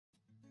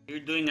You're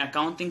doing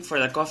accounting for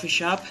the coffee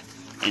shop,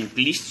 and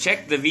please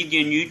check the video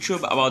on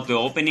YouTube about the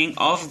opening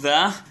of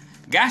the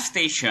gas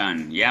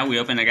station. Yeah, we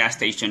opened a gas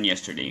station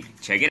yesterday.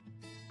 Check it.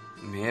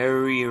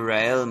 Merry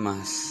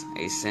Raelmas,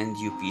 I send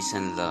you peace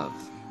and love.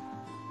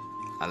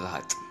 A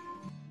lot.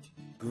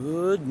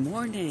 Good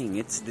morning.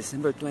 It's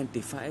December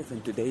 25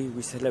 and today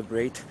we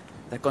celebrate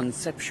the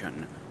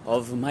conception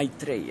of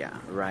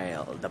Maitreya,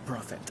 Rael, the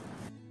prophet.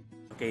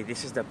 Okay,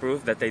 this is the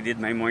proof that I did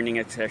my morning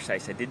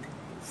exercise. I did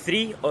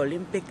 3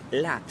 Olympic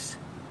laps.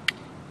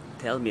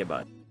 Tell me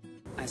about it.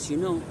 As you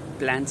know,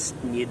 plants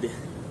need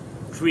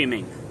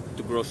trimming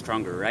to grow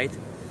stronger, right?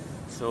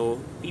 So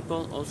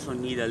people also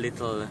need a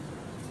little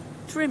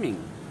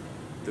trimming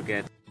to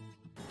get.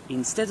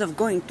 Instead of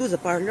going to the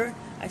parlor,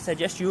 I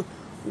suggest you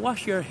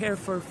wash your hair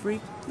for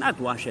free. Not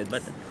wash it,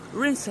 but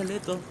rinse a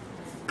little,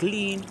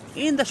 clean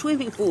in the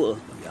swimming pool.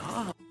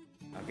 Yeah.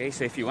 Okay,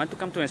 so if you want to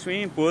come to a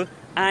swimming pool,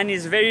 Anne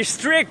is very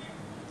strict.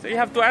 So you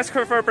have to ask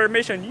her for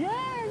permission. Yeah,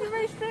 she's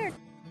very strict.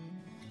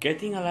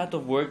 Getting a lot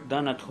of work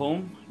done at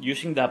home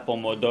using the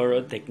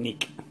Pomodoro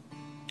technique.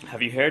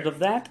 Have you heard of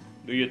that?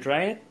 Do you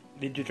try it?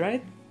 Did you try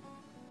it?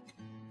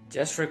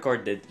 Just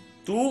recorded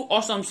 2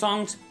 awesome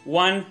songs,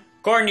 1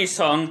 corny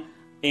song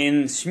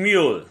in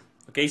Smule.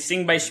 Okay,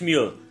 sing by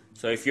Smule.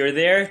 So if you're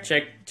there,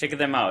 check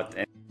them out.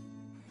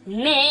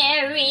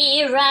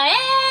 Merry Raelmas!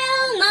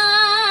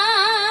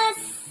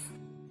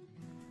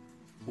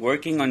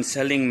 Working on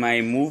selling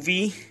my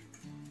movie,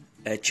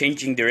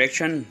 Changing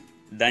Direction,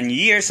 done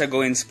years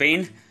ago in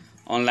Spain,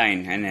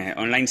 online and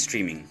online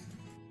streaming.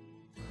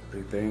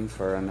 Preparing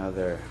for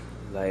another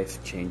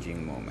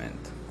life-changing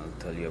moment. I'll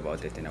tell you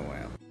about it in a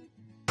while.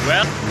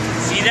 Well,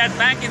 see that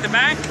bank in the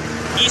back?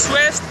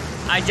 East-West?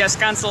 I just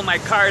canceled my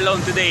car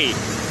loan today.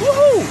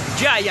 Woohoo!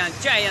 Giant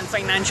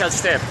financial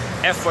step.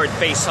 Effort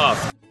pays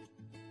off.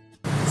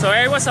 So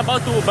I was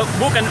about to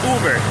book an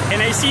Uber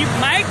and I see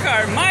my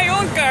car, my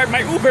own car,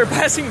 my Uber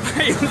passing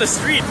by on the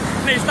street.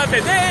 And I stopped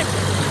it. Hey!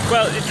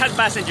 Well, it had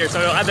passengers, so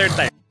other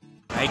time.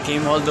 I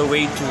came all the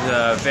way to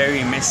the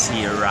very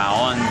messy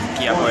Raon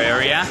Quiapo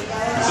area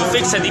to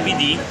fix a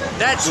DVD.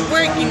 That's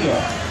working!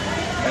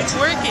 It's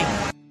working!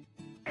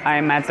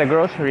 I'm at the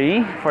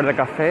grocery for the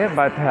cafe,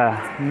 but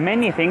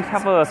many things,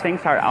 half of the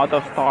things are out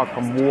of stock.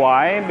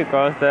 Why?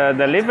 Because the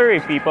delivery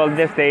people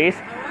these days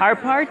are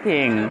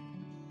partying.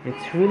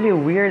 It's really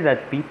weird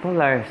that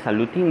people are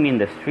saluting me in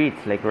the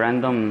streets like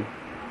random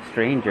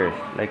strangers,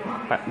 like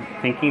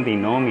thinking they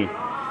know me.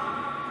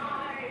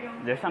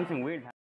 There's something weird.